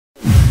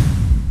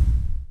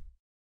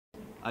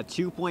A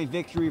 2-point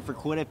victory for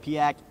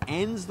Quinnipiac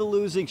ends the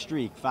losing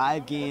streak.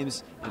 5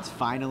 games, it's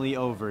finally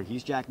over.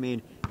 He's Jack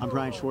Main, I'm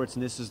Bryan Schwartz,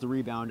 and this is The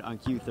Rebound on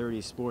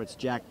Q30 Sports.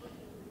 Jack,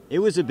 it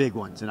was a big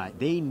one tonight.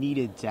 They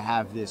needed to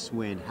have this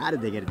win. How did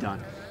they get it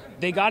done?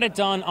 They got it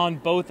done on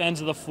both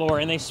ends of the floor,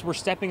 and they were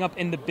stepping up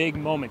in the big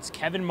moments.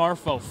 Kevin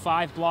Marfo,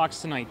 5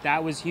 blocks tonight.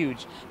 That was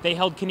huge. They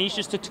held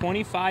Canisius to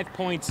 25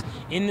 points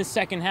in the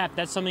second half.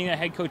 That's something that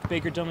head coach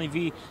Baker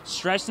Dunleavy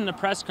stressed in the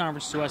press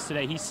conference to us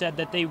today. He said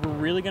that they were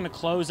really going to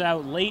close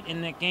out late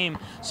in that game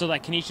so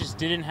that Canisius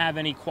didn't have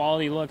any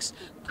quality looks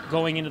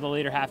going into the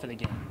later half of the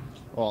game.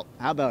 Well,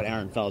 how about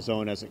Aaron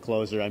Falzone as a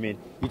closer? I mean,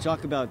 you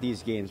talk about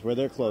these games where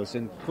they're close,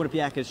 and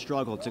Quinnipiac has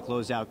struggled to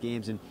close out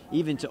games and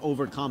even to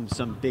overcome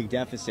some big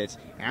deficits.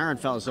 Aaron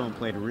Falzone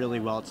played really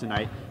well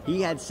tonight. He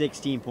had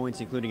 16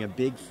 points, including a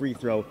big free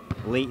throw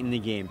late in the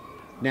game.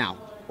 Now,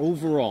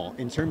 overall,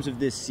 in terms of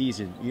this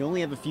season, you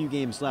only have a few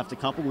games left, a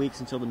couple weeks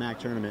until the MAC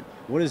tournament.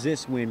 What does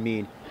this win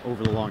mean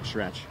over the long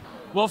stretch?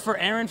 Well, for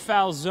Aaron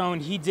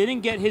Falzone, he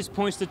didn't get his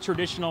points the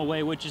traditional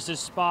way, which is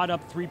his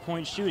spot-up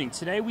three-point shooting.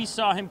 Today, we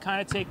saw him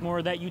kind of take more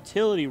of that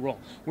utility role,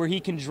 where he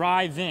can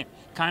drive in,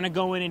 kind of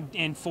go in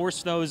and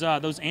force those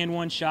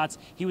and-one shots.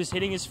 He was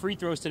hitting his free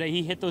throws today.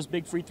 He hit those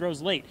big free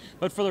throws late.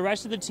 But for the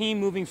rest of the team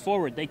moving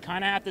forward, they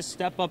kind of have to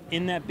step up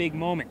in that big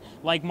moment.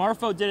 Like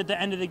Marfo did at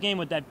the end of the game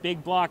with that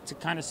big block to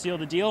kind of seal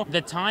the deal. The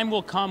time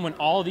will come when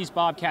all of these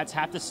Bobcats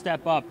have to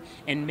step up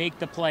and make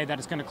the play that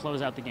is going to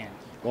close out the game.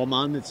 Well,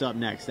 Monmouth's up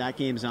next. That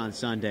game's on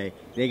Sunday.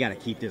 They got to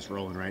keep this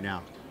rolling right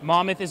now.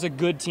 Monmouth is a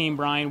good team,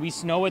 Brian. We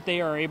know what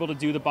they are able to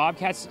do. The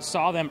Bobcats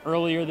saw them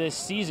earlier this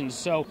season.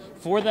 So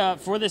for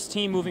this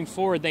team moving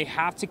forward, they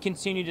have to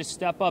continue to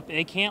step up.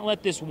 They can't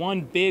let this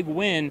one big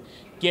win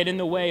get in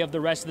the way of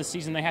the rest of the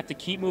season. They have to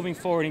keep moving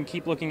forward and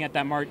keep looking at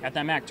that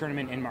MAC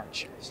tournament in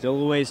March.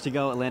 Still a ways to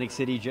go. Atlantic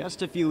City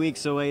just a few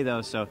weeks away,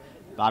 though, so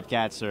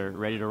Bobcats are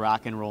ready to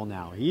rock and roll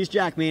now. He's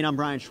Jack Main. I'm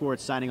Bryan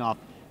Schwartz signing off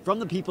from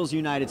the People's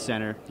United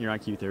Center here on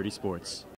Q30 Sports.